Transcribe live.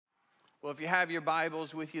Well, if you have your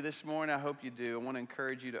Bibles with you this morning, I hope you do. I want to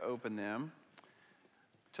encourage you to open them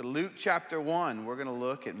to Luke chapter 1. We're going to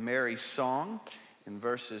look at Mary's song in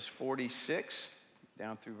verses 46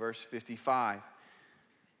 down through verse 55.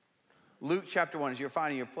 Luke chapter 1, as you're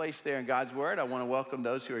finding your place there in God's Word, I want to welcome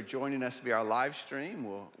those who are joining us via our live stream.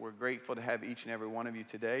 We're grateful to have each and every one of you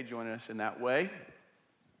today joining us in that way.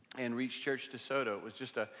 And Reach Church DeSoto. It was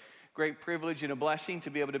just a great privilege and a blessing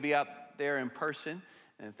to be able to be out there in person.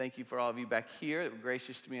 And thank you for all of you back here that were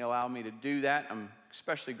gracious to me, allow me to do that. I'm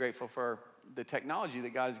especially grateful for the technology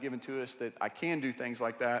that God has given to us that I can do things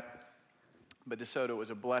like that. But DeSoto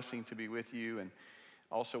was a blessing to be with you. And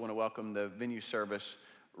I also want to welcome the venue service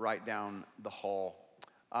right down the hall.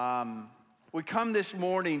 We come this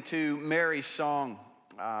morning to Mary's song.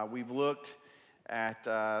 We've looked at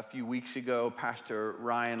a few weeks ago, Pastor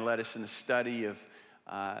Ryan led us in the study of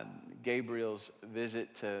Gabriel's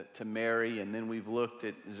visit to Mary, and then we've looked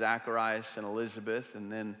at Zacharias and Elizabeth,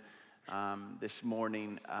 and then this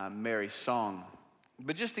morning, Mary's song.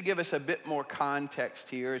 But just to give us a bit more context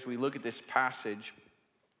here as we look at this passage,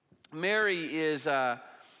 Mary is a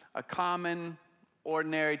common,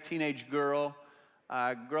 ordinary teenage girl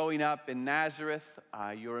growing up in Nazareth.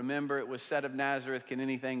 You remember it was said of Nazareth, can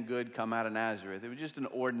anything good come out of Nazareth? It was just an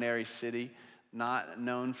ordinary city, not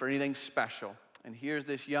known for anything special. And here's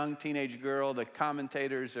this young teenage girl. The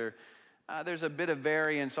commentators are, there's a bit of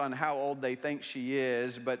variance on how old they think she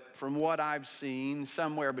is, but from what I've seen,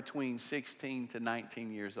 somewhere between 16 to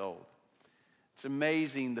 19 years old. It's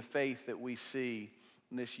amazing the faith that we see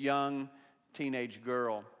in this young teenage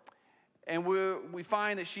girl. And we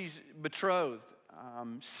find that she's betrothed,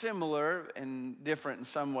 similar and different in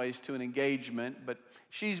some ways to an engagement, but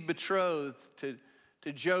she's betrothed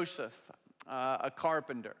to Joseph, a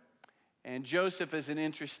carpenter. And Joseph is an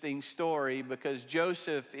interesting story because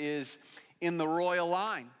Joseph is in the royal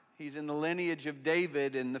line. He's in the lineage of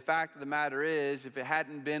David, and the fact of the matter is, if it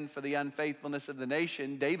hadn't been for the unfaithfulness of the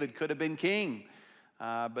nation, David could have been king.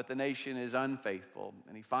 But the nation is unfaithful,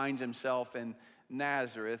 and he finds himself in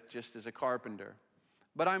Nazareth just as a carpenter.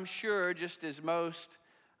 But I'm sure, just as most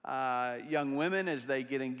young women, as they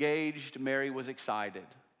get engaged, Mary was excited.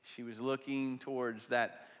 She was looking towards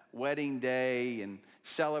that wedding day and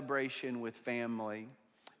celebration with family.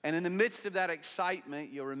 And in the midst of that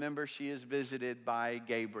excitement, you'll remember she is visited by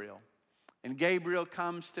Gabriel. And Gabriel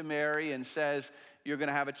comes to Mary and says, you're going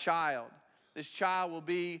to have a child. This child will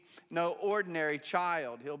be no ordinary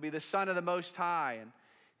child. He'll be the Son of the Most High, and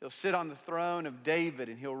he'll sit on the throne of David,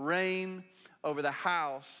 and he'll reign over the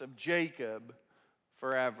house of Jacob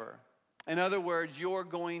forever. In other words, you're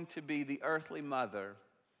going to be the earthly mother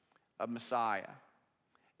of Messiah.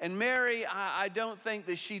 And Mary, I don't think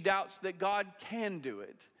that she doubts that God can do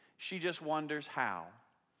it. She just wonders how.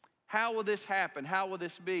 How will this happen? How will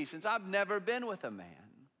this be? Since I've never been with a man.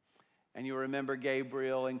 And you remember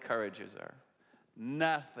Gabriel encourages her.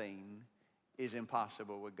 Nothing is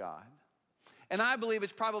impossible with God. And I believe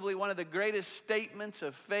it's probably one of the greatest statements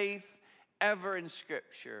of faith ever in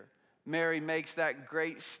Scripture. Mary makes that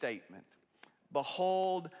great statement.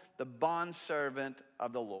 Behold, the bondservant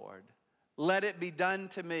of the Lord. Let it be done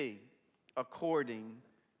to me according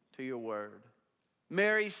to your word.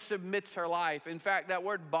 Mary submits her life. In fact, that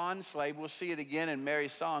word bondslave, we'll see it again in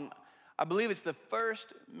Mary's song. I believe it's the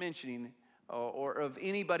first mentioning or of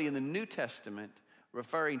anybody in the New Testament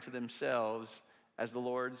referring to themselves as the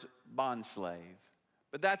Lord's bondslave.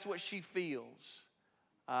 But that's what she feels.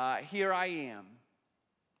 Here I am.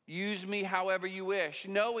 Use me however you wish,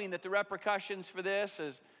 knowing that the repercussions for this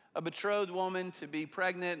as a betrothed woman to be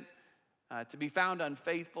pregnant, to be found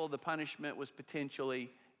unfaithful, the punishment was potentially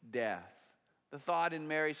death. The thought in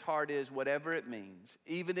Mary's heart is, whatever it means,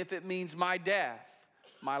 even if it means my death,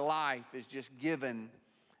 my life is just given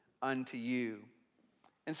unto you.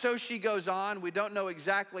 And so she goes on. We don't know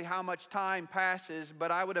exactly how much time passes, but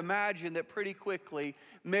I would imagine that pretty quickly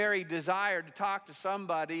Mary desired to talk to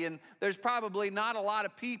somebody, and there's probably not a lot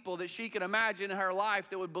of people that she can imagine in her life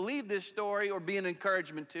that would believe this story or be an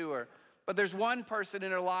encouragement to her. But there's one person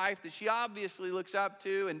in her life that she obviously looks up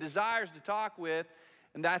to and desires to talk with,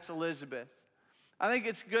 and that's Elizabeth. I think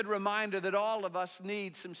it's a good reminder that all of us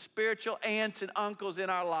need some spiritual aunts and uncles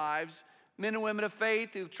in our lives, men and women of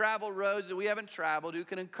faith who've traveled roads that we haven't traveled, who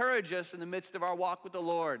can encourage us in the midst of our walk with the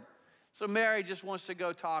Lord. So Mary just wants to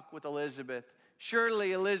go talk with Elizabeth.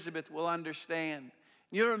 Surely Elizabeth will understand.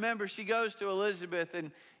 You remember she goes to Elizabeth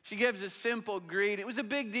and she gives a simple greeting. It was a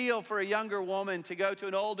big deal for a younger woman to go to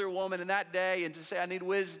an older woman in that day and to say, I need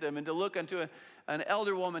wisdom, and to look unto an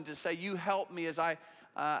elder woman to say, you help me as I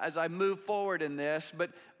move forward in this. But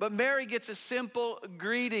But Mary gets a simple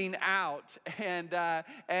greeting out, and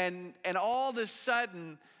all of a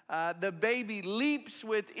sudden, the baby leaps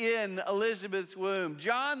within Elizabeth's womb.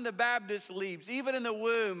 John the Baptist leaps. Even in the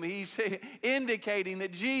womb, he's indicating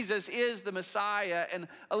that Jesus is the Messiah. And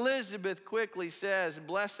Elizabeth quickly says,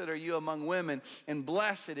 "Blessed are you among women, and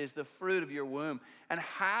blessed is the fruit of your womb. And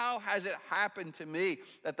how has it happened to me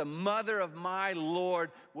that the mother of my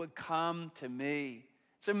Lord would come to me?"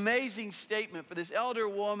 It's an amazing statement for this elder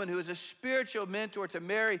woman who is a spiritual mentor to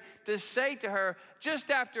Mary to say to her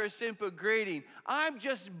just after a simple greeting, "I'm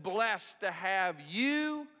just blessed to have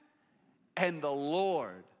you and the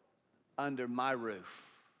Lord under my roof."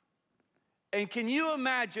 And can you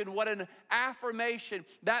imagine what an affirmation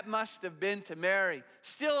that must have been to Mary?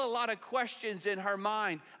 Still a lot of questions in her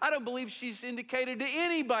mind. I don't believe she's indicated to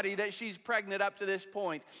anybody that she's pregnant up to this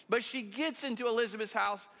point. But she gets into Elizabeth's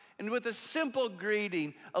house, and with a simple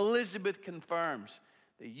greeting, Elizabeth confirms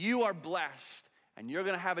that you are blessed and you're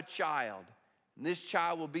going to have a child. And this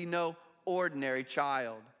child will be no ordinary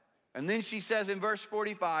child. And then she says in verse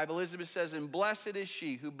 45, Elizabeth says, "And blessed is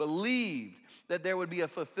she who believed that there would be a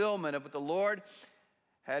fulfillment of what the Lord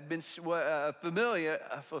had been, a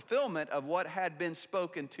fulfillment of what had been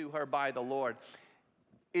spoken to her by the Lord."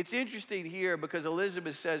 It's interesting here because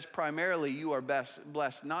Elizabeth says primarily you are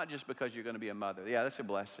blessed not just because you're going to be a mother. Yeah, that's a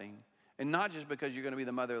blessing. And not just because you're going to be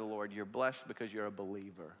the mother of the Lord. You're blessed because you're a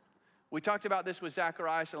believer. We talked about this with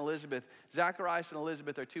Zacharias and Elizabeth. Zacharias and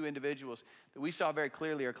Elizabeth are two individuals that we saw very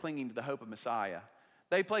clearly are clinging to the hope of Messiah.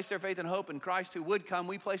 They placed their faith and hope in Christ who would come.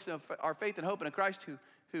 We placed our faith and hope in a Christ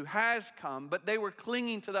who has come, but they were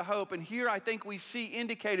clinging to the hope. And here I think we see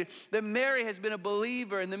indicated that Mary has been a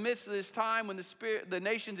believer in the midst of this time when the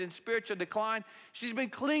nation's in spiritual decline. She's been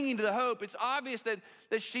clinging to the hope. It's obvious that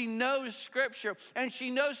she knows Scripture, and she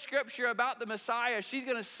knows Scripture about the Messiah. She's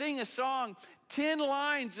going to sing a song, 10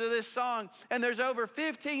 lines of this song, and there's over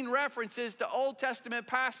 15 references to Old Testament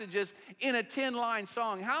passages in a 10-line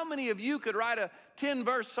song. How many of you could write a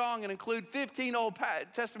 10-verse song and include 15 Old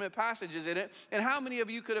Testament passages in it? And how many of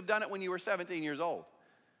you could have done it when you were 17 years old?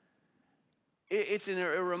 It's a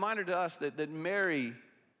reminder to us that Mary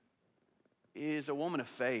is a woman of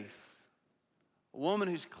faith, a woman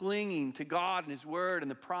who's clinging to God and His Word and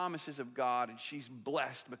the promises of God, and she's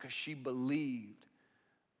blessed because she believed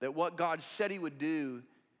that what God said He would do,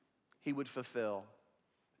 He would fulfill.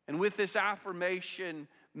 And with this affirmation,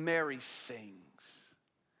 Mary sings.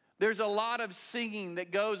 There's a lot of singing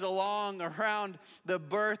that goes along around the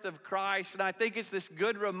birth of Christ, and I think it's this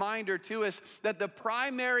good reminder to us that the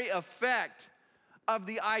primary effect of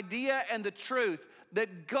the idea and the truth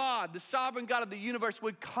that God, the sovereign God of the universe,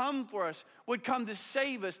 would come for us, would come to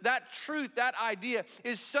save us. That truth, that idea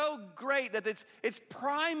is so great that its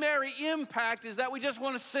primary impact is that we just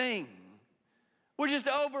want to sing. We're just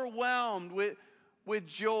overwhelmed with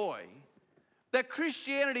joy. That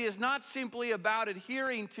Christianity is not simply about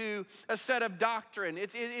adhering to a set of doctrine.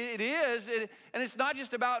 It is, and it's not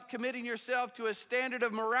just about committing yourself to a standard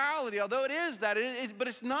of morality, although it is that. But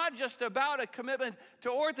it's not just about a commitment to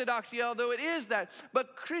orthodoxy, although it is that.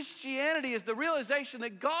 But Christianity is the realization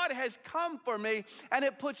that God has come for me, and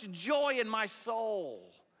it puts joy in my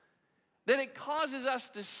soul. That it causes us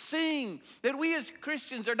to sing. That we as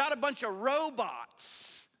Christians are not a bunch of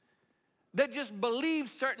robots that just believe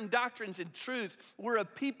certain doctrines and truths. We're a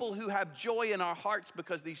people who have joy in our hearts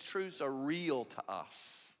because these truths are real to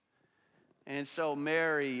us. And so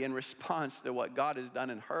Mary, in response to what God has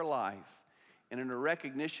done in her life and in a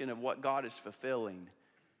recognition of what God is fulfilling,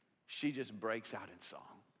 she just breaks out in song.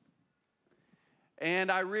 And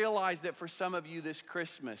I realize that for some of you this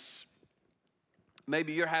Christmas,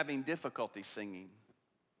 maybe you're having difficulty singing.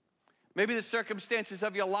 Maybe the circumstances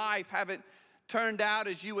of your life haven't turned out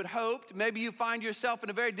as you would hoped. Maybe you find yourself in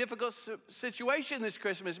a very difficult situation this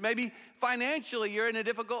Christmas. Maybe financially you're in a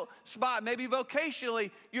difficult spot. Maybe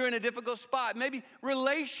vocationally you're in a difficult spot. Maybe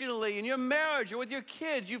relationally in your marriage or with your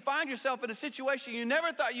kids, you find yourself in a situation you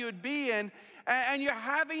never thought you would be in, and you're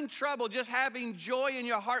having trouble just having joy in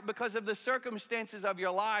your heart because of the circumstances of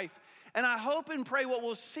your life. And I hope and pray what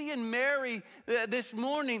we'll see in Mary this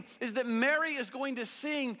morning is that Mary is going to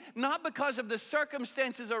sing not because of the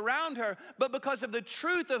circumstances around her, but because of the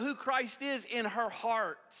truth of who Christ is in her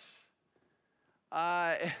heart.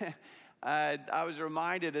 I was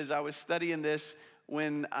reminded as I was studying this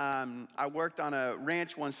when I worked on a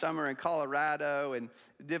ranch one summer in Colorado, and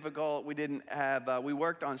difficult. We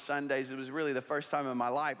worked on Sundays. It was really the first time in my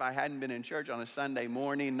life I hadn't been in church on a Sunday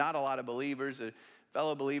morning. Not a lot of believers,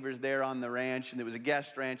 fellow believers there on the ranch, and it was a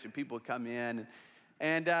guest ranch, and people would come in.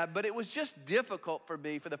 But it was just difficult for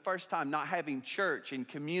me for the first time not having church and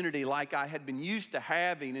community like I had been used to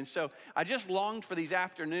having. And so I just longed for these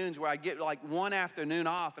afternoons where I get like one afternoon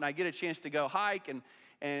off and I get a chance to go hike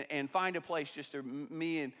and find a place just to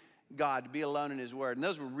me and God to be alone in His Word. And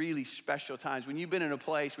those were really special times when you've been in a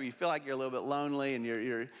place where you feel like you're a little bit lonely and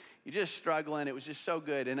you're just struggling. It was just so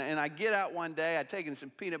good. And I get out one day, I'd taken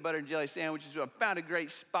some peanut butter and jelly sandwiches. I found a great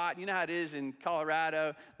spot. You know how it is in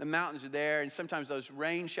Colorado. The mountains are there, and sometimes those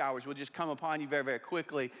rain showers will just come upon you very, very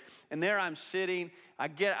quickly. And there I'm sitting.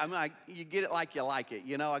 You get it like you like it.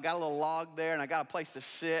 You know, I got a little log there, and I got a place to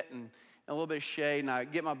sit and a little bit of shade. And I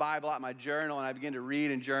get my Bible out, my journal, and I begin to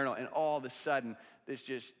read and journal. And all of a sudden, this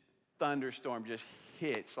just thunderstorm just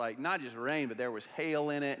hits. Like not just rain, but there was hail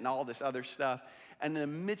in it and all this other stuff. And in the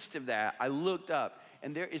midst of that, I looked up,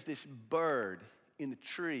 and there is this bird in the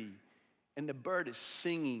tree, and the bird is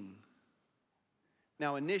singing.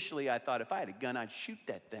 Now, initially, I thought if I had a gun, I'd shoot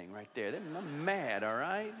that thing right there. I'm mad, all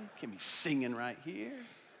right? It can be singing right here.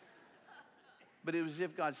 But it was as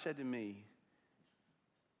if God said to me,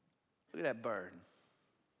 look at that bird.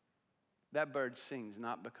 That bird sings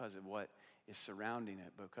not because of what is surrounding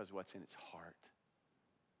it, but because of what's in its heart.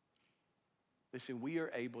 Listen, we are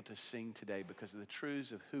able to sing today because of the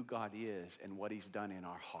truths of who God is and what He's done in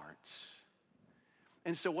our hearts.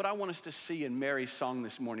 And so what I want us to see in Mary's song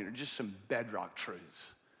this morning are just some bedrock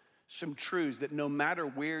truths. Some truths that no matter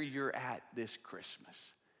where you're at this Christmas,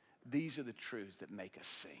 these are the truths that make us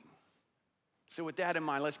sing. So with that in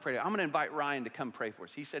mind, let's pray. I'm going to invite Ryan to come pray for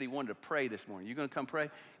us. He said he wanted to pray this morning. You going to come pray?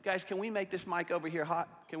 Guys, can we make this mic over here hot?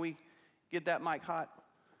 Can we get that mic hot?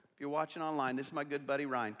 If you're watching online, this is my good buddy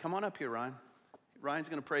Ryan. Come on up here, Ryan. Ryan's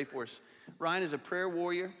going to pray for us. Ryan is a prayer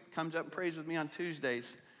warrior, comes up and prays with me on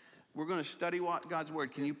Tuesdays. We're going to study God's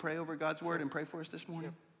Word. Can you pray over God's Word and pray for us this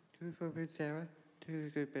morning?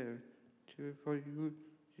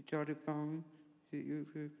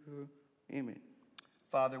 Amen.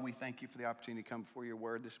 Father, we thank you for the opportunity to come before your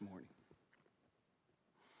Word this morning.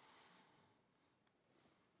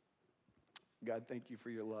 God, thank you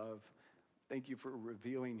for your love. Thank you for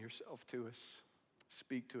revealing yourself to us.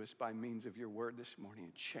 Speak to us by means of your word this morning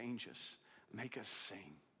and change us. Make us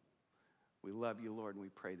sing. We love you, Lord, and we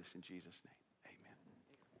pray this in Jesus' name. Amen.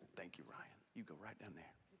 Thank you, Ryan. You go right down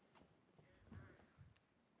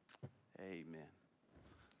there. Amen.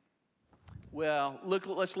 Well,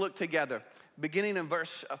 let's look together. Beginning in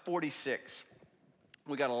verse 46.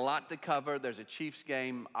 We got a lot to cover. There's a Chiefs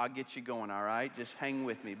game. I'll get you going, all right? Just hang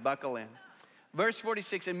with me. Buckle in. Verse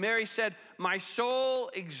 46, and Mary said, my soul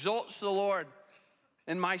exalts the Lord,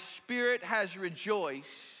 and my spirit has rejoiced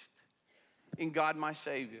in God my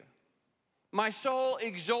Savior. My soul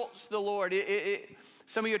exalts the Lord.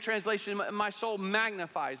 Some of your translations, my soul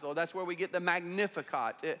magnifies the Lord. That's where we get the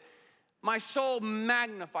Magnificat. My soul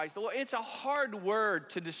magnifies the Lord. It's a hard word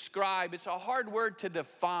to describe. It's a hard word to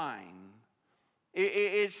define.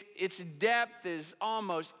 Its depth is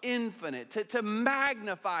almost infinite. To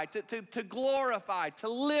magnify, to glorify, to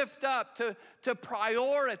lift up, to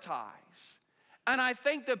prioritize. And I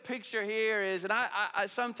think the picture here is, and I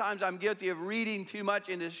sometimes I'm guilty of reading too much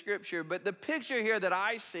into Scripture, but the picture here that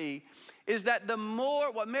I see is that the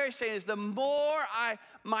more, what Mary's saying is the more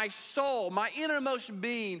my soul, my innermost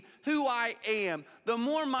being, who I am, the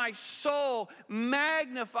more my soul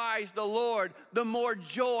magnifies the Lord, the more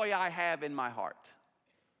joy I have in my heart.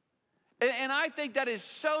 And I think that is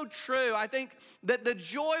so true. I think that the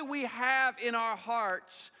joy we have in our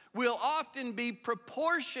hearts will often be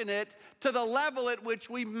proportionate to the level at which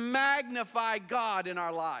we magnify God in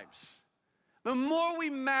our lives. The more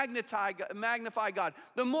we magnify God,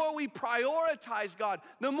 the more we prioritize God,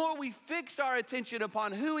 the more we fix our attention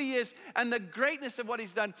upon who He is and the greatness of what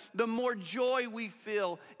He's done, the more joy we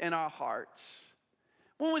feel in our hearts.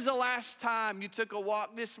 When was the last time you took a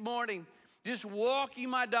walk this morning? Just walking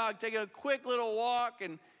my dog, taking a quick little walk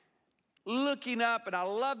and looking up, and I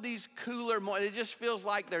love these cooler mornings. It just feels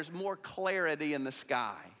like there's more clarity in the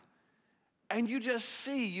sky. And you just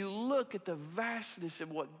see, you look at the vastness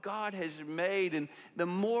of what God has made, and the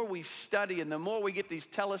more we study and the more we get these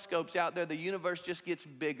telescopes out there, the universe just gets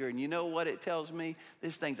bigger. And you know what it tells me?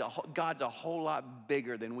 God's a whole lot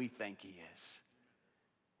bigger than we think He is.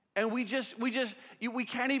 And we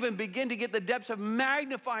can't even begin to get the depths of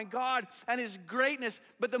magnifying God and His greatness.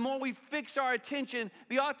 But the more we fix our attention,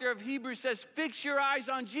 the author of Hebrews says, fix your eyes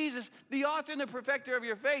on Jesus, the author and the perfecter of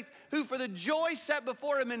your faith, who for the joy set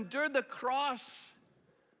before Him endured the cross.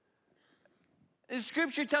 The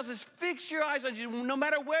scripture tells us, fix your eyes on Jesus. No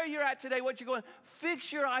matter where you're at today, what you're going,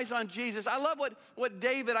 fix your eyes on Jesus. I love what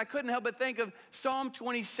David, I couldn't help but think of Psalm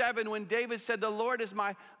 27 when David said, the Lord is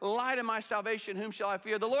my light and my salvation, whom shall I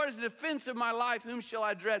fear? The Lord is the defense of my life, whom shall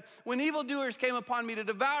I dread? When evildoers came upon me to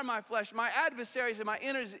devour my flesh, my adversaries and my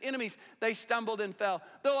enemies, they stumbled and fell.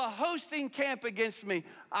 Though a host encamp against me,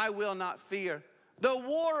 I will not fear. Though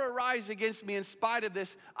war arise against me, in spite of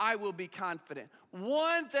this, I will be confident.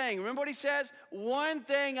 One thing, remember what he says? One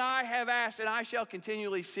thing I have asked, and I shall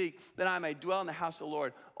continually seek, that I may dwell in the house of the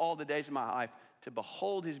Lord all the days of my life, to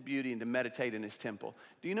behold his beauty and to meditate in his temple.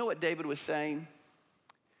 Do you know what David was saying?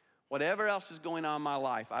 Whatever else is going on in my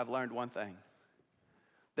life, I've learned one thing.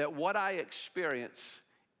 That what I experience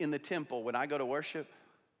in the temple when I go to worship,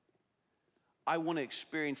 I want to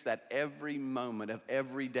experience that every moment of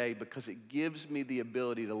every day because it gives me the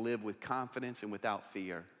ability to live with confidence and without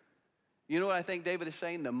fear. You know what I think David is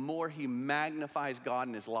saying? The more he magnifies God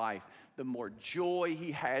in his life, the more joy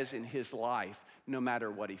he has in his life, no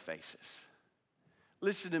matter what he faces.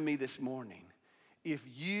 Listen to me this morning. If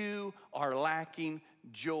you are lacking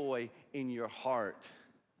joy in your heart,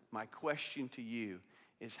 my question to you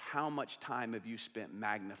is, how much time have you spent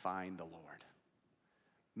magnifying the Lord?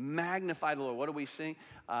 Magnify the Lord. What do we sing?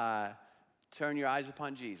 Turn your eyes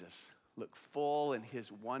upon Jesus. Look full in his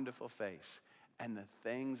wonderful face, and the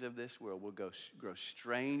things of this world will grow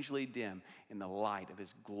strangely dim in the light of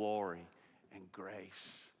his glory and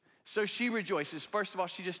grace. So she rejoices. First of all,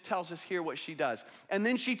 she just tells us here what she does. And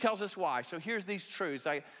then she tells us why. So here's these truths.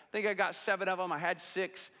 I think I got 7 of them. I had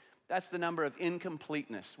 6. That's the number of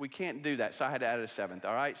incompleteness. We can't do that, so I had to add a 7th,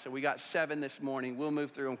 all right? So we got 7 this morning. We'll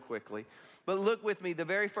move through them quickly. But look with me, the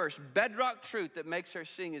very first bedrock truth that makes her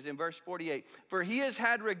sing is in verse 48. For he has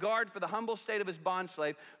had regard for the humble state of his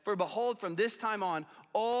bondslave. For behold, from this time on,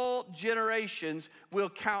 all generations will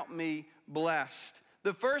count me blessed.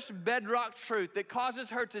 The first bedrock truth that causes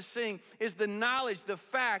her to sing is the knowledge, the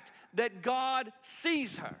fact that God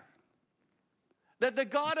sees her. That the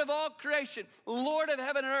God of all creation, Lord of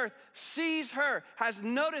heaven and earth, sees her, has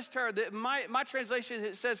noticed her. That my translation,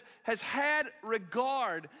 it says, has had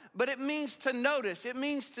regard, but it means to notice. It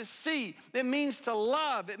means to see. It means to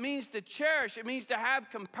love. It means to cherish. It means to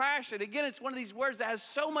have compassion. Again, it's one of these words that has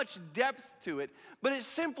so much depth to it, but it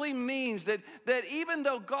simply means that even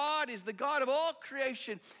though God is the God of all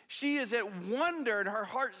creation, she is at wonder and her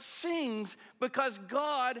heart sings because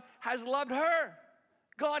God has loved her.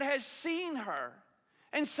 God has seen her.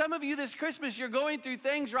 And some of you this Christmas, you're going through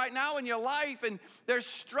things right now in your life, and there's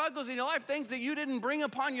struggles in your life, things that you didn't bring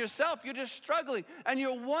upon yourself. You're just struggling, and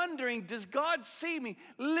you're wondering, does God see me?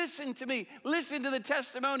 Listen to me. Listen to the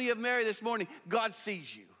testimony of Mary this morning. God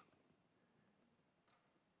sees you.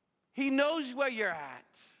 He knows where you're at.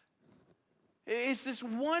 It's this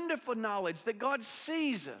wonderful knowledge that God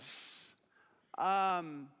sees us.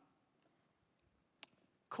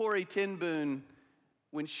 Corrie ten Boom,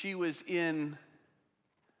 when she was in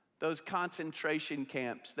those concentration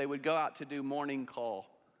camps, they would go out to do morning call.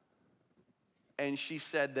 And she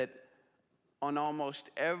said that on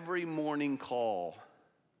almost every morning call,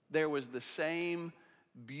 there was the same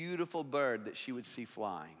beautiful bird that she would see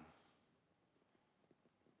flying.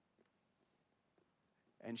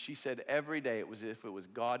 And she said every day it was as if it was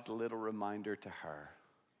God's little reminder to her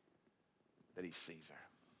that he sees her.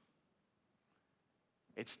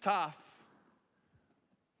 It's tough,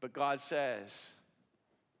 but God says,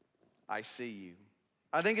 I see you.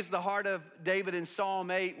 I think it's the heart of David in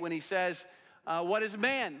Psalm 8 when he says, what is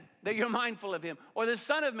man that you're mindful of him? Or the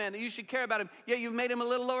son of man that you should care about him? Yet you've made him a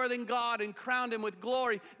little lower than God and crowned him with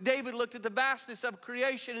glory. David looked at the vastness of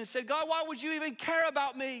creation and said, God, why would you even care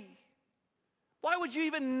about me? Why would you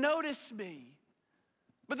even notice me?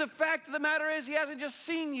 But the fact of the matter is, he hasn't just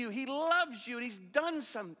seen you. He loves you and he's done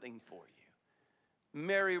something for you.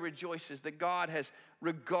 Mary rejoices that God has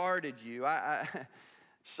regarded you.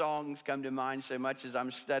 Songs come to mind so much as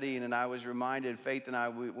I'm studying, and I was reminded, Faith and I,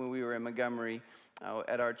 when we were in Montgomery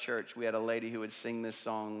at our church, we had a lady who would sing this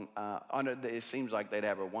song. It seems like they'd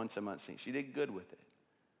have her once a month sing. She did good with it.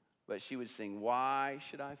 But she would sing, why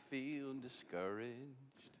should I feel discouraged?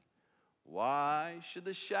 Why should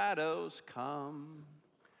the shadows come?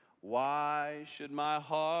 Why should my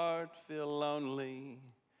heart feel lonely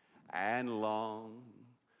and long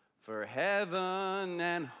for heaven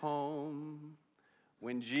and home?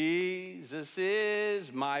 When Jesus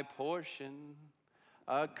is my portion,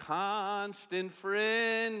 a constant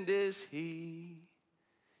friend is he.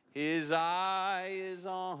 His eye is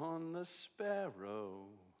on the sparrow,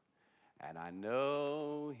 and I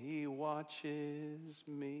know he watches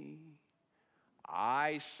me.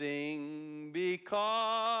 I sing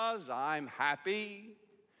because I'm happy.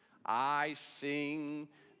 I sing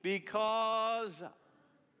because,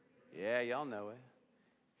 yeah, y'all know it.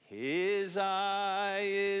 His eye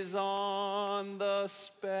is on the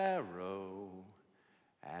sparrow,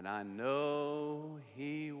 and I know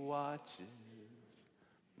he watches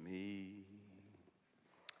me.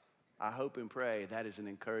 I hope and pray that is an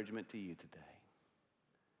encouragement to you today.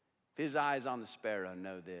 If his eye is on the sparrow,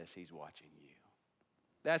 know this, he's watching you.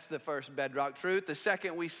 That's the first bedrock truth. The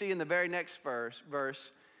second we see in the very next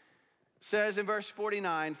verse says in verse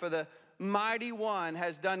 49, for the mighty one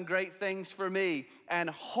has done great things for me, and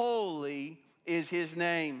holy is his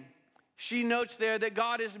name. She notes there that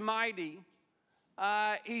God is mighty.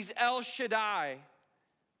 He's El Shaddai.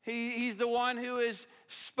 He's the one who has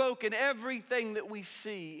spoken everything that we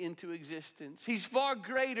see into existence. He's far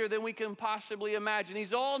greater than we can possibly imagine.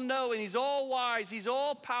 He's all-knowing, he's all-wise, he's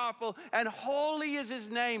all-powerful, and holy is his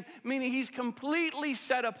name, meaning he's completely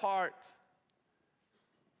set apart.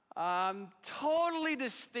 Totally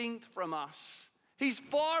distinct from us. He's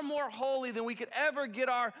far more holy than we could ever get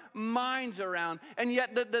our minds around. And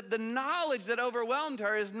yet the knowledge that overwhelmed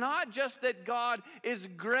her is not just that God is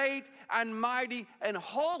great and mighty and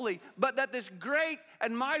holy, but that this great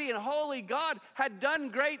and mighty and holy God had done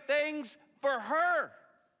great things for her.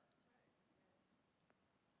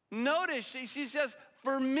 Notice she says,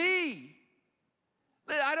 for me.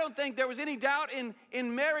 I don't think there was any doubt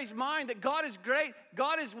in Mary's mind that God is great,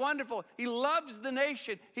 God is wonderful. He loves the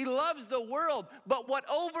nation, he loves the world. But what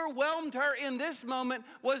overwhelmed her in this moment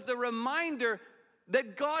was the reminder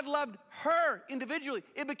that God loved her individually.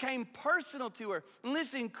 It became personal to her. And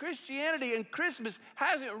listen, Christianity and Christmas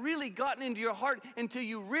hasn't really gotten into your heart until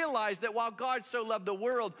you realize that while God so loved the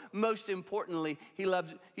world, most importantly, he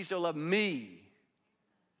so loved me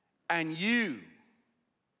and you.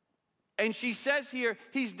 And she says here,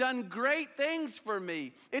 he's done great things for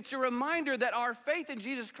me. It's a reminder that our faith in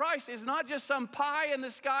Jesus Christ is not just some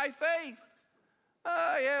pie-in-the-sky faith.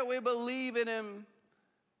 Oh, yeah, we believe in him,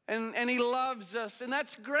 and he loves us, and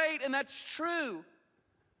that's great, and that's true.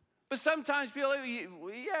 But sometimes people,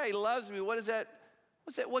 yeah, he loves me. What is that?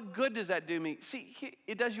 What good does that do me? See,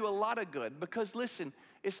 it does you a lot of good, because listen,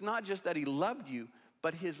 it's not just that he loved you,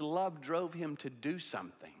 but his love drove him to do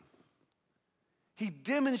something. He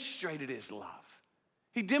demonstrated his love.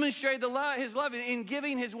 He demonstrated his love in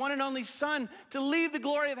giving his one and only Son to leave the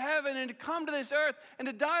glory of heaven and to come to this earth and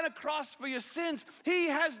to die on a cross for your sins. He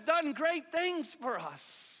has done great things for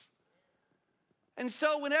us. And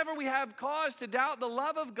so whenever we have cause to doubt the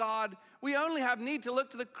love of God, we only have need to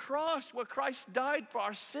look to the cross where Christ died for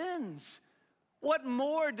our sins. What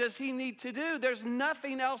more does he need to do? There's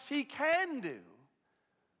nothing else he can do.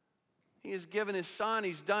 He has given his Son.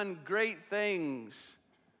 He's done great things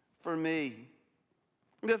for me.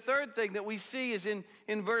 The third thing that we see is in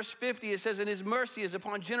verse 50. It says, and his mercy is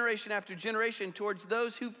upon generation after generation towards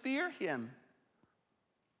those who fear him.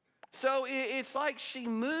 So it's like she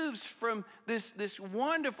moves from this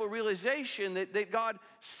wonderful realization that God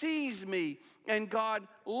sees me and God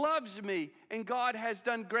loves me and God has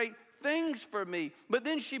done great things for me. But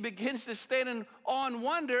then she begins to stand in awe and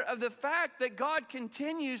wonder of the fact that God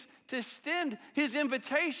continues to extend his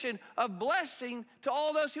invitation of blessing to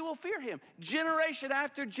all those who will fear him, generation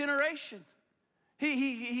after generation.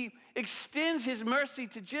 He extends his mercy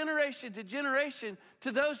to generation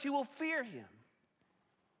to those who will fear him.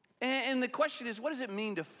 And the question is, what does it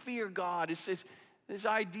mean to fear God? It's this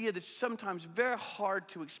idea that's sometimes very hard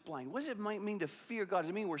to explain. What does it mean to fear God? Does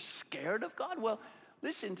it mean we're scared of God? Well,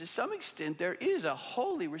 listen, to some extent, there is a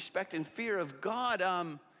holy respect and fear of God.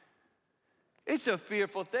 It's a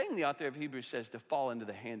fearful thing, the author of Hebrews says, to fall into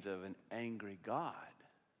the hands of an angry God.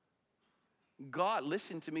 God,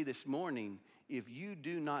 listen to me this morning. If you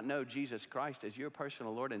do not know Jesus Christ as your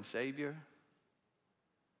personal Lord and Savior,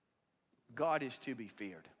 God is to be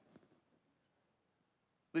feared.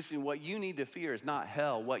 Listen, what you need to fear is not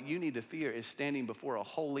hell. What you need to fear is standing before a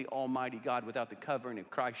holy, almighty God without the covering of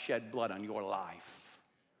Christ's shed blood on your life.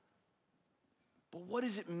 But what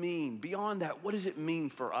does it mean? Beyond that, what does it mean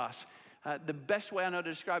for us? The best way I know to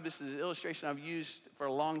describe this is an illustration I've used for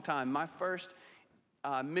a long time. My first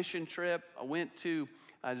mission trip, I went to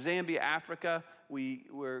Zambia, Africa. We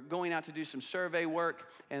were going out to do some survey work,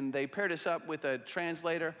 and they paired us up with a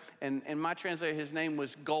translator. And my translator, his name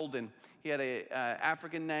was Golden. He had an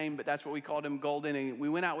African name, but that's what we called him, Golden. And we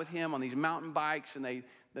went out with him on these mountain bikes, and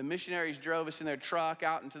the missionaries drove us in their truck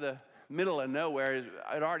out into the middle of nowhere.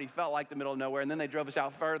 It already felt like the middle of nowhere. And then they drove us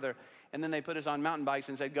out further. And then they put us on mountain bikes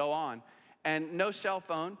and said, go on. And no cell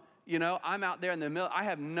phone. You know, I'm out there in the middle. I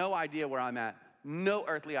have no idea where I'm at. no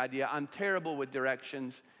earthly idea. I'm terrible with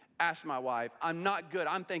directions. Ask my wife. I'm not good.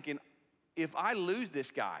 I'm thinking, if I lose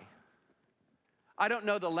this guy, I don't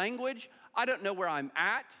know the language. I don't know where I'm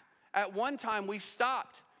at. At one time, we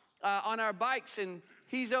stopped on our bikes, and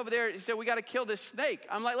he's over there. He said, we got to kill this snake.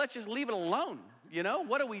 I'm like, let's just leave it alone. You know,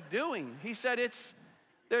 what are we doing? He said,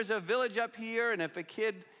 there's a village up here, and if a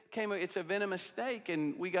kid came, it's a venomous snake,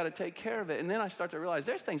 and we got to take care of it. And then I start to realize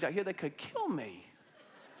there's things out here that could kill me.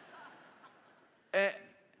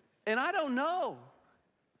 And I don't know.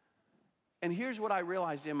 And here's what I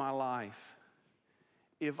realized in my life.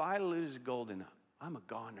 If I lose Golden, I'm a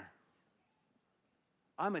goner.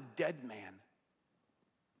 I'm a dead man.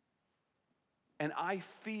 And I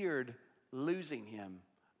feared losing him.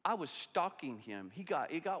 I was stalking him.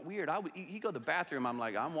 It got weird. He'd go to the bathroom. I'm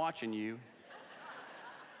like, I'm watching you.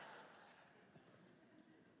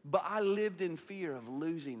 But I lived in fear of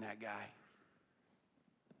losing that guy.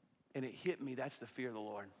 And it hit me. That's the fear of the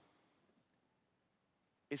Lord.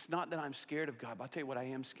 It's not that I'm scared of God, but I'll tell you what I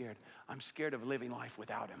am scared. I'm scared of living life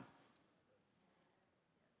without him.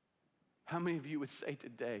 How many of you would say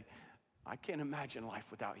today, I can't imagine life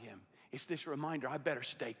without him? It's this reminder, I better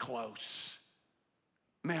stay close.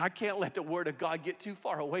 Man, I can't let the word of God get too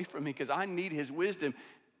far away from me because I need his wisdom.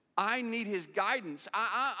 I need his guidance.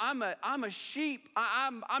 I'm a sheep.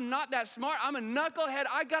 I'm not that smart. I'm a knucklehead.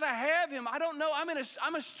 I gotta have him. I don't know.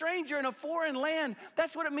 I'm a stranger in a foreign land.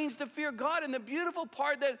 That's what it means to fear God. And the beautiful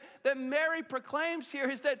part that Mary proclaims here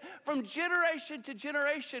is that from generation to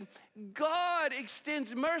generation, God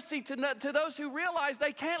extends mercy to those who realize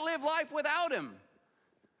they can't live life without him.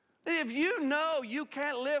 If you know you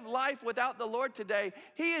can't live life without the Lord today,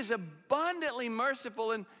 he is abundantly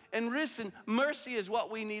merciful. And listen, mercy is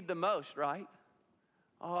what we need the most, right?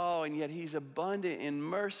 Oh, and yet he's abundant in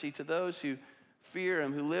mercy to those who fear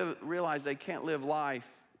him, who realize they can't live life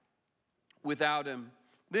without him.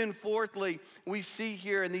 Then fourthly, we see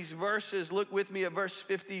here in these verses, look with me at verse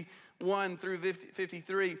 51 through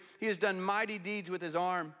 53. He has done mighty deeds with his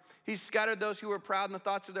arm. He's scattered those who were proud in the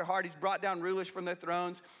thoughts of their heart. He's brought down rulers from their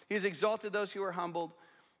thrones. He has exalted those who are humbled.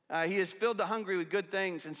 He has filled the hungry with good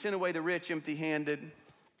things and sent away the rich empty-handed.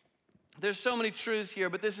 There's so many truths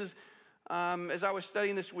here, but this is, as I was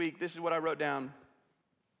studying this week, this is what I wrote down.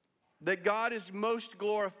 That God is most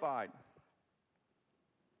glorified,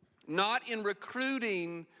 not in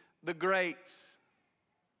recruiting the great,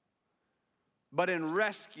 but in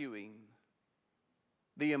rescuing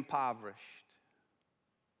the impoverished.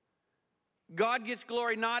 God gets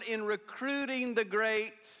glory not in recruiting the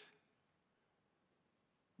great,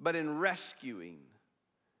 but in rescuing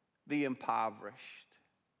the impoverished.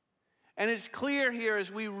 And it's clear here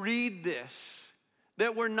as we read this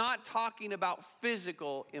that we're not talking about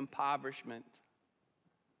physical impoverishment.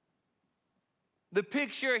 The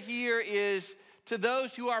picture here is to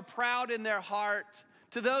those who are proud in their heart,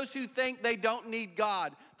 to those who think they don't need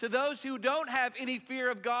God, to those who don't have any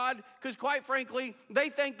fear of God, because quite frankly, they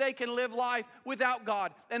think they can live life without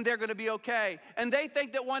God and they're going to be okay. And they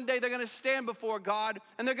think that one day they're going to stand before God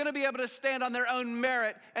and they're going to be able to stand on their own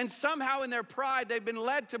merit. And somehow in their pride, they've been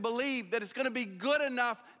led to believe that it's going to be good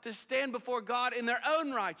enough to stand before God in their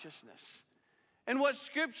own righteousness. And what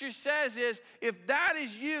Scripture says is, if that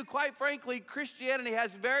is you, quite frankly, Christianity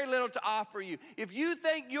has very little to offer you. If you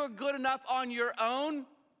think you're good enough on your own,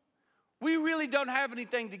 we really don't have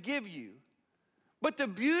anything to give you. But the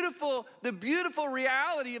beautiful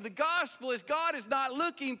reality of the gospel is God is not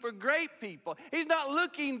looking for great people. He's not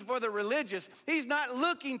looking for the religious. He's not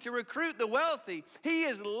looking to recruit the wealthy. He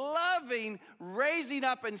is loving, raising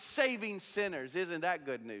up, and saving sinners. Isn't that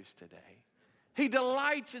good news today? He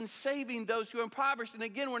delights in saving those who are impoverished. And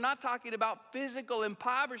again, we're not talking about physical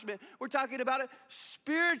impoverishment. We're talking about a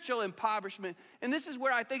spiritual impoverishment. And this is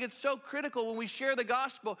where I think it's so critical when we share the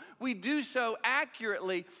gospel. We do so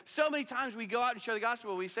accurately. So many times we go out and share the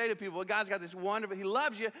gospel. We say to people, well, God's got this wonderful, he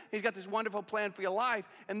loves you. He's got this wonderful plan for your life.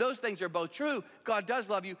 And those things are both true. God does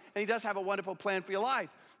love you, and he does have a wonderful plan for your life.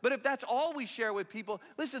 But if that's all we share with people,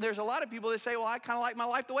 listen, there's a lot of people that say, well, I kind of like my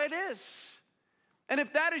life the way it is. And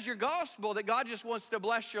if that is your gospel, that God just wants to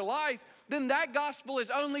bless your life, then that gospel is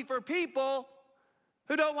only for people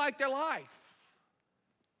who don't like their life.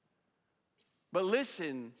 But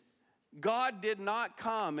listen, God did not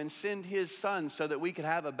come and send his son so that we could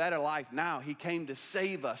have a better life now. He came to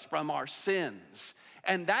save us from our sins.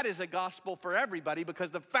 And that is a gospel for everybody, because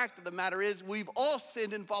the fact of the matter is we've all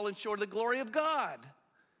sinned and fallen short of the glory of God.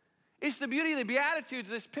 It's the beauty of the Beatitudes,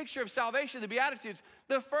 this picture of salvation, the Beatitudes.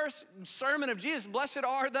 The first sermon of Jesus, blessed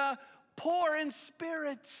are the poor in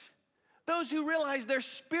spirit. Those who realize they're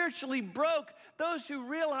spiritually broke. Those who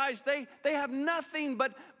realize they have nothing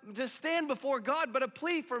but to stand before God but a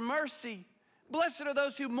plea for mercy. Blessed are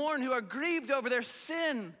those who mourn, who are grieved over their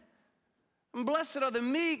sin. And blessed are the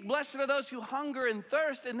meek. Blessed are those who hunger and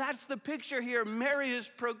thirst. And that's the picture here. Mary is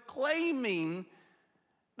proclaiming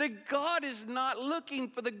that God is not looking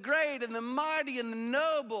for the great and the mighty and the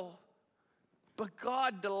noble, but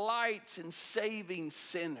God delights in saving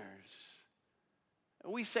sinners.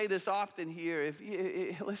 And we say this often here. If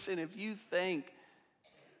you think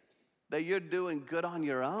that you're doing good on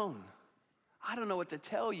your own, I don't know what to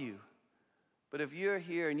tell you. But if you're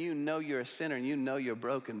here and you know you're a sinner and you know you're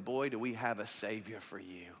broken, boy, do we have a Savior for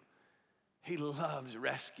you. He loves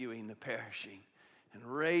rescuing the perishing and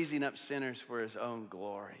raising up sinners for his own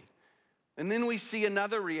glory. And then we see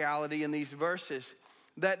another reality in these verses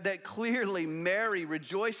that clearly Mary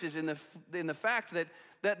rejoices in the fact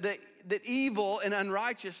that evil and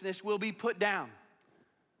unrighteousness will be put down.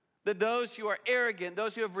 That those who are arrogant,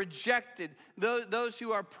 those who have rejected, those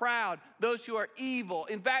who are proud, those who are evil.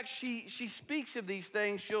 In fact, she speaks of these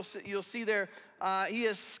things. You'll see there, he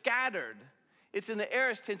is scattered. It's in the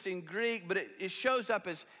aorist tense in Greek, but it shows up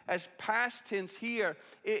as past tense here.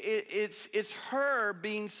 It's her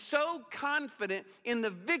being so confident in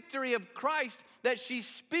the victory of Christ that she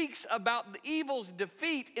speaks about the evil's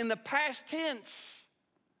defeat in the past tense.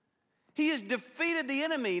 He has defeated the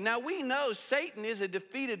enemy. Now we know Satan is a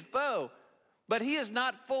defeated foe, but he has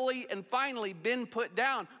not fully and finally been put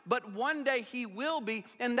down. But one day he will be,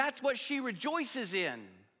 and that's what she rejoices in.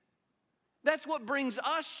 That's what brings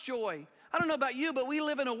us joy. I don't know about you, but we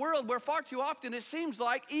live in a world where far too often it seems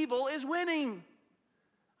like evil is winning.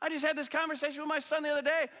 I just had this conversation with my son the other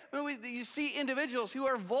day. You see individuals who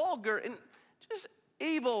are vulgar and just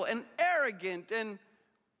evil and arrogant, and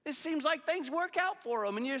it seems like things work out for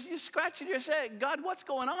them. And you're scratching your head, God, what's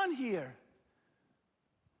going on here?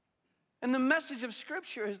 And the message of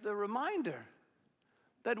Scripture is the reminder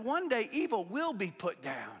that one day evil will be put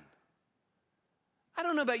down. I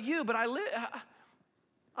don't know about you, but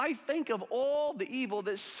I think of all the evil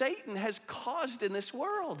that Satan has caused in this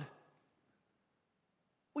world.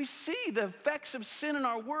 We see the effects of sin in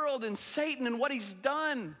our world and Satan and what he's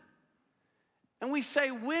done. And we say,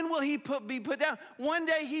 when will he be put down? One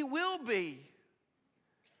day he will be.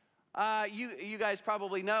 You guys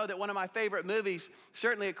probably know that one of my favorite movies,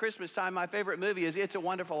 certainly at Christmas time, my favorite movie is It's a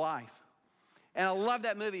Wonderful Life. And I love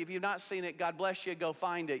that movie. If you've not seen it, God bless you. Go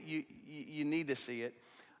find it. You need to see it.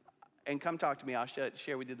 And come talk to me. I'll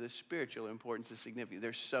share with you the spiritual importance and significance.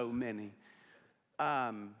 There's so many.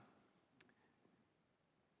 But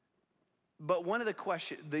one of the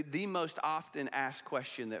questions, the most often asked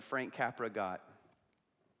question that Frank Capra got,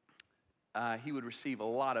 he would receive a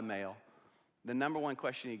lot of mail. The number one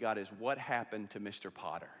question he got is, what happened to Mr.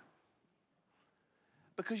 Potter?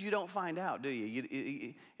 Because you don't find out, do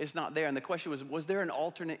you? It's not there. And the question was there an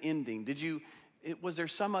alternate ending? Was there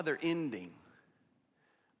some other ending?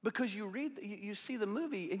 Because you see the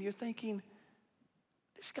movie and you're thinking,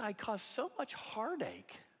 this guy caused so much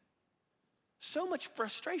heartache, so much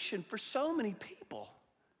frustration for so many people.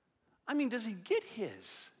 I mean, does he get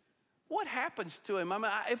his? What happens to him? I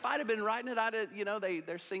mean, if I'd have been writing it,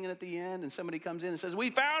 they're singing at the end and somebody comes in and says, we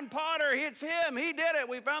found Potter, it's him, he did it,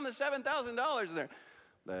 we found the $7,000. And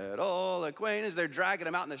that old acquaintance, they're dragging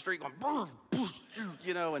him out in the street going, boom, boom,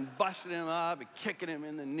 and busting him up and kicking him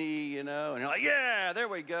in the knee, and you're like, yeah, there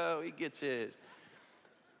we go, he gets his.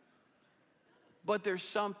 But there's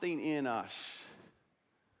something in us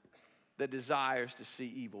that desires to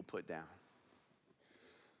see evil put down.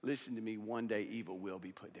 Listen to me, one day evil will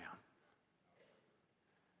be put down.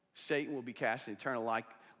 Satan will be cast in an eternal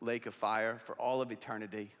lake of fire for all of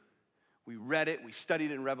eternity. We read it, we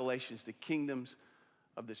studied it in Revelations. The kingdoms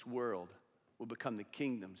of this world will become the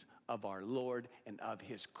kingdoms of our Lord and of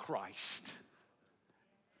his Christ.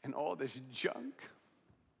 And all this junk,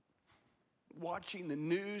 watching the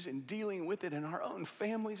news and dealing with it in our own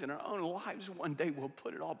families and our own lives, one day we'll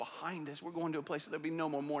put it all behind us. We're going to a place where there'll be no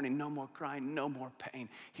more mourning, no more crying, no more pain.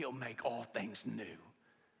 He'll make all things new.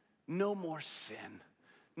 No more sin.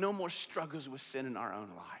 No more struggles with sin in our own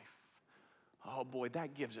life. Oh boy,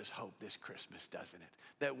 that gives us hope this Christmas, doesn't it?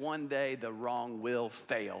 That one day the wrong will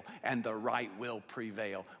fail and the right will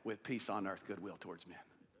prevail with peace on earth, goodwill towards men.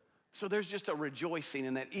 So there's just a rejoicing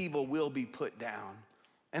in that evil will be put down.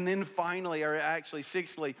 And then finally, or actually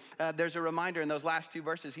sixthly, there's a reminder in those last two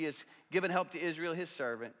verses. He has given help to Israel, his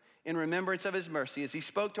servant, in remembrance of his mercy, as he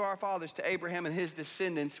spoke to our fathers, to Abraham and his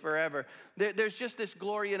descendants forever. There's just this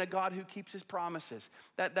glory in a God who keeps his promises.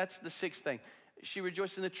 That's the sixth thing. she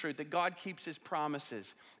rejoiced in the truth that God keeps his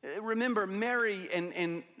promises. Remember, Mary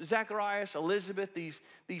and Zacharias, Elizabeth, these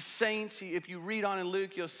saints, if you read on in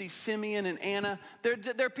Luke, you'll see Simeon and Anna.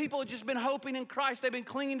 They're people who have just been hoping in Christ. They've been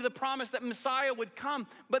clinging to the promise that Messiah would come,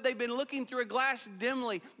 but they've been looking through a glass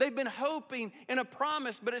dimly. They've been hoping in a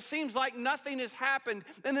promise, but it seems like nothing has happened.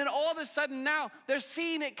 And then all of a sudden now, they're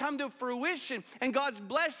seeing it come to fruition, and God's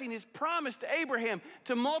blessing his promise to Abraham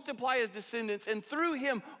to multiply his descendants, and through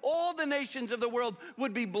him, all the nations of the world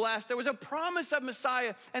would be blessed. There was a promise of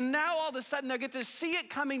Messiah, and now all of a sudden they get to see it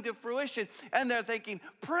coming to fruition, and they're thinking,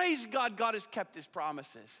 praise God, God has kept his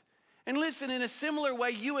promises. And listen, in a similar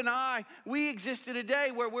way, you and I, we exist in a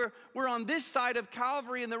day where we're on this side of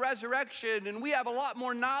Calvary and the resurrection, and we have a lot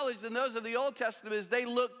more knowledge than those of the Old Testament as they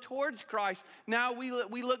look towards Christ. Now we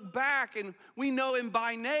look back and we know him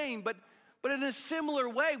by name, but in a similar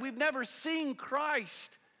way, we've never seen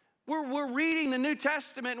Christ. We're reading the New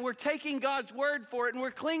Testament, and we're taking God's word for it, and we're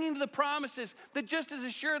clinging to the promises that just as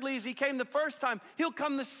assuredly as he came the first time, he'll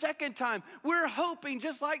come the second time. We're hoping,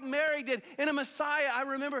 just like Mary did, in a Messiah. I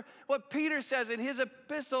remember what Peter says in his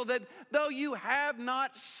epistle, that though you have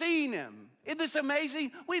not seen him. Isn't this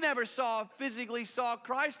amazing? We never physically saw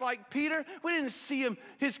Christ like Peter. We didn't see him,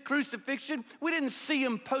 his crucifixion. We didn't see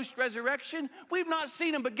him post-resurrection. We've not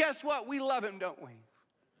seen him, but guess what? We love him, don't we?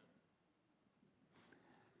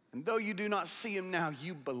 And though you do not see him now,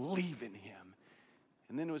 you believe in him.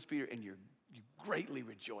 And then it was Peter, and you greatly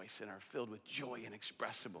rejoice and are filled with joy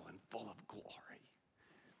inexpressible and full of glory.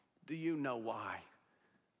 Do you know why?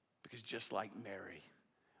 Because just like Mary,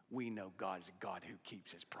 we know God is a God who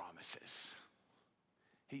keeps his promises.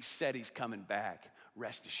 He said he's coming back.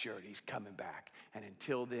 Rest assured, he's coming back. And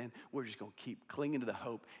until then, we're just going to keep clinging to the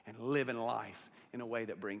hope and living life in a way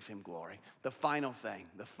that brings him glory. The final thing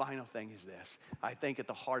is this. I think at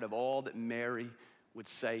the heart of all that Mary would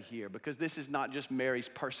say here, because this is not just Mary's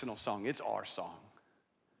personal song, it's our song.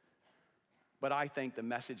 But I think the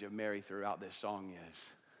message of Mary throughout this song is,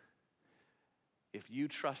 if you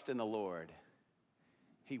trust in the Lord,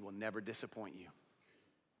 he will never disappoint you.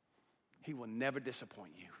 He will never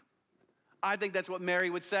disappoint you. I think that's what Mary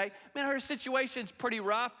would say. Man, her situation's pretty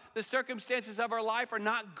rough. The circumstances of her life are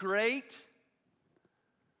not great.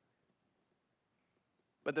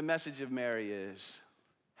 But the message of Mary is,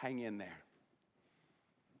 hang in there.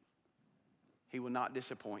 He will not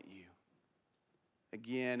disappoint you.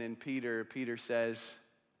 Again, in Peter says,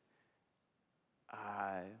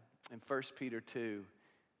 in 1 Peter 2,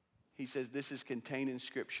 he says, this is contained in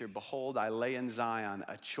Scripture. Behold, I lay in Zion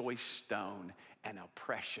a choice stone and a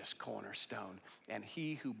precious cornerstone, and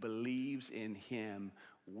he who believes in him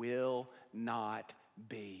will not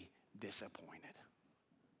be disappointed.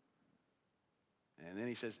 And then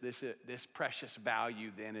he says, this precious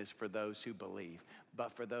value then is for those who believe.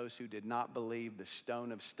 But for those who did not believe, the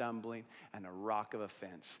stone of stumbling and a rock of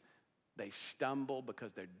offense. They stumble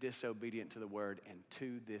because they're disobedient to the word, and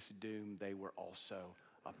to this doom they were also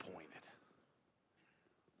appointed.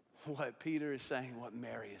 What Peter is saying, what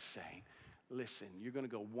Mary is saying, listen, you're going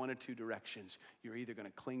to go one or two directions. You're either going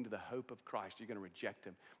to cling to the hope of Christ, you're going to reject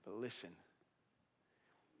him. But listen,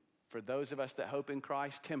 for those of us that hope in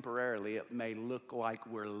Christ, temporarily it may look like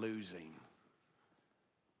we're losing.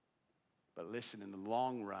 But listen, in the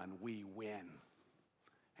long run, we win.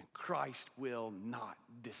 And Christ will not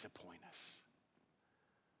disappoint us.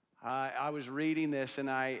 I was reading this, and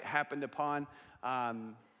I happened upon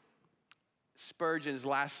Spurgeon's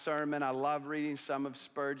last sermon. I love reading some of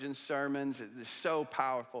Spurgeon's sermons. It's so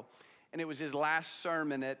powerful. And it was his last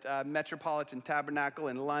sermon at Metropolitan Tabernacle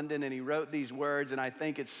in London, and he wrote these words, and I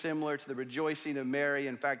think it's similar to the rejoicing of Mary.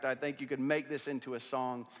 In fact, I think you could make this into a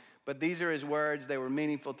song. But these are his words. They were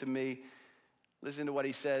meaningful to me. Listen to what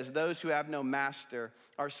he says. Those who have no master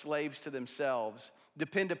are slaves to themselves.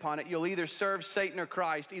 Depend upon it. You'll either serve Satan or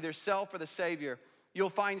Christ, either self or the Savior. You'll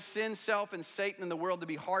find sin, self, and Satan in the world to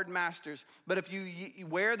be hard masters. But if you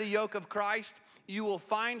wear the yoke of Christ, you will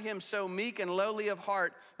find him so meek and lowly of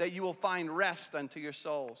heart that you will find rest unto your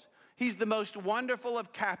souls. He's the most wonderful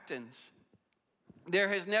of captains. There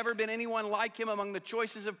has never been anyone like him among the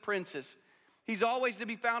choices of princes. He's always to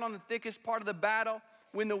be found on the thickest part of the battle.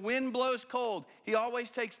 When the wind blows cold, he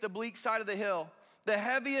always takes the bleak side of the hill. The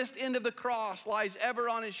heaviest end of the cross lies ever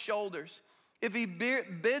on his shoulders. If he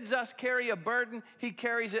bids us carry a burden, he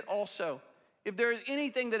carries it also. If there is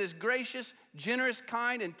anything that is gracious, generous,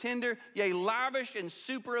 kind, and tender, yea, lavish and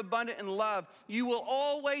superabundant in love, you will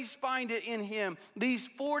always find it in him. These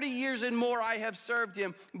 40 years and more I have served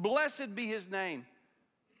him. Blessed be his name.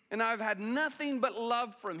 and I've had nothing but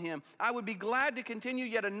love from him. I would be glad to continue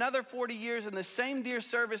yet another 40 years in the same dear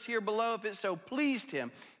service here below if it so pleased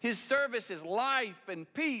him. His service is life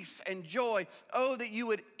and peace and joy. Oh, that you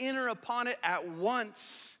would enter upon it at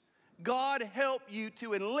once. God help you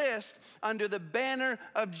to enlist under the banner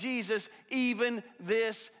of Jesus even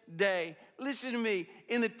this day. Listen to me.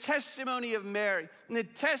 In the testimony of Mary, in the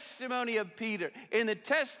testimony of Peter, in the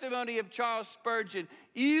testimony of Charles Spurgeon,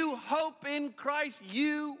 you hope in Christ,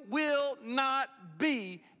 you will not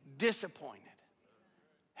be disappointed.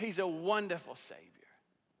 He's a wonderful Savior.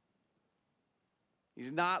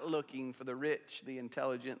 He's not looking for the rich, the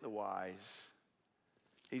intelligent, the wise.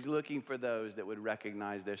 He's looking for those that would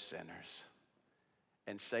recognize they're sinners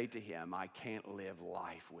and say to him, I can't live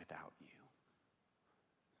life without you.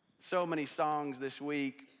 So many songs this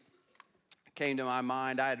week came to my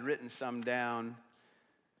mind. I had written some down.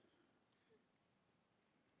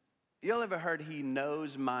 Y'all ever heard He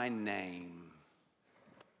Knows My Name?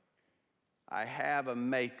 I have a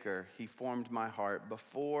maker. He formed my heart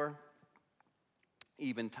before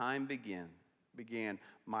even time began.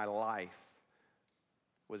 My life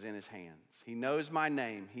was in his hands. He knows my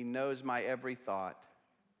name. He knows my every thought.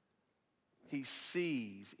 He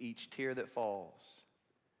sees each tear that falls,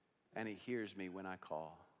 and he hears me when I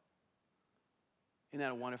call. Isn't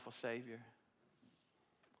that a wonderful Savior?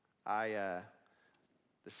 The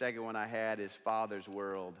second one I had is Father's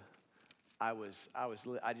World. I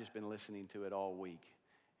just been listening to it all week,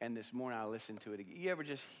 and this morning I listened to it again. You ever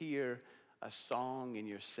just hear a song and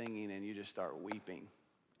you're singing and you just start weeping?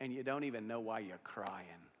 And you don't even know why you're crying.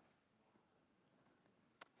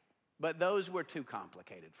 But those were too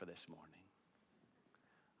complicated for this morning.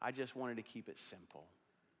 I just wanted to keep it simple.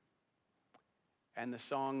 And the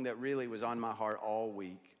song that really was on my heart all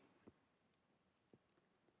week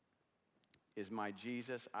is My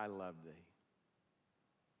Jesus, I Love Thee.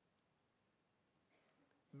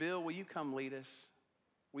 Bill, will you come lead us?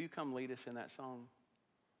 Will you come lead us in that song?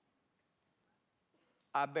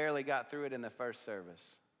 I barely got through it in the first service.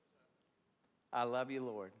 I love you,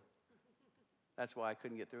 Lord. That's why I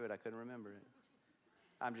couldn't get through it. I couldn't remember it.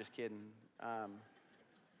 I'm just kidding. I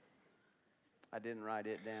didn't write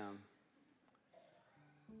it down.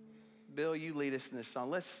 Bill, you lead us in this song.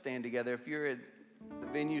 Let's stand together. If you're at the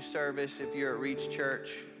venue service, if you're at Reach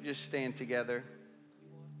Church, just stand together.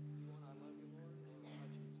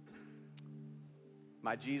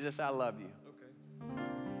 My Jesus, I love you. Okay.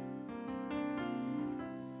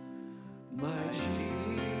 My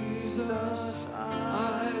Jesus,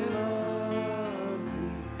 I love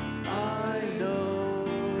thee. I know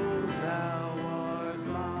thou art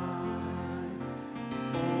mine.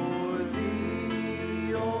 For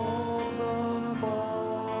thee all the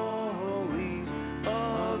follies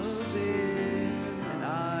of sin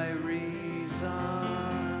I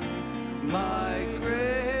resign. My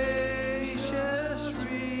gracious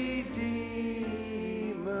Redeemer,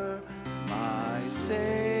 my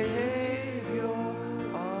Savior.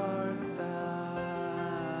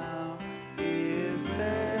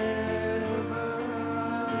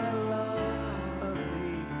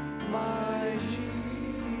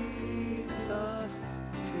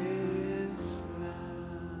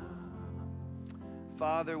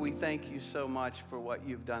 Father, we thank you so much for what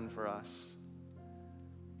you've done for us.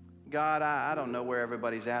 God, I don't know where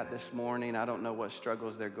everybody's at this morning. I don't know what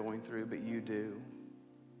struggles they're going through, but you do.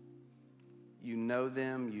 You know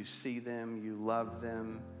them, you see them, you love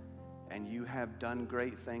them, and you have done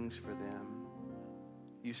great things for them.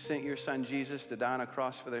 You sent your son Jesus to die on a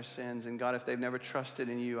cross for their sins, and God, if they've never trusted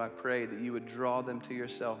in you, I pray that you would draw them to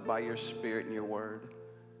yourself by your Spirit and your word.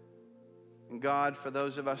 And God, for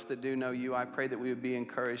those of us that do know you, I pray that we would be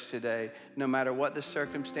encouraged today. No matter what the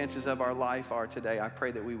circumstances of our life are today, I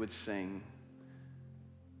pray that we would sing.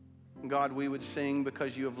 And God, we would sing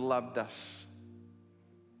because you have loved us.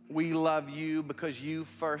 We love you because you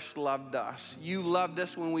first loved us. You loved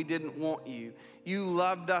us when we didn't want you. You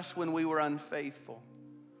loved us when we were unfaithful.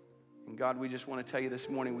 And God, we just want to tell you this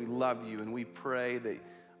morning we love you, and we pray that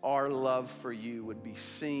our love for you would be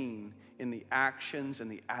seen in the actions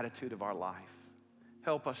and the attitude of our life.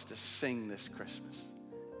 Help us to sing this Christmas.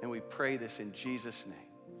 And we pray this in Jesus'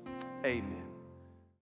 name. Amen.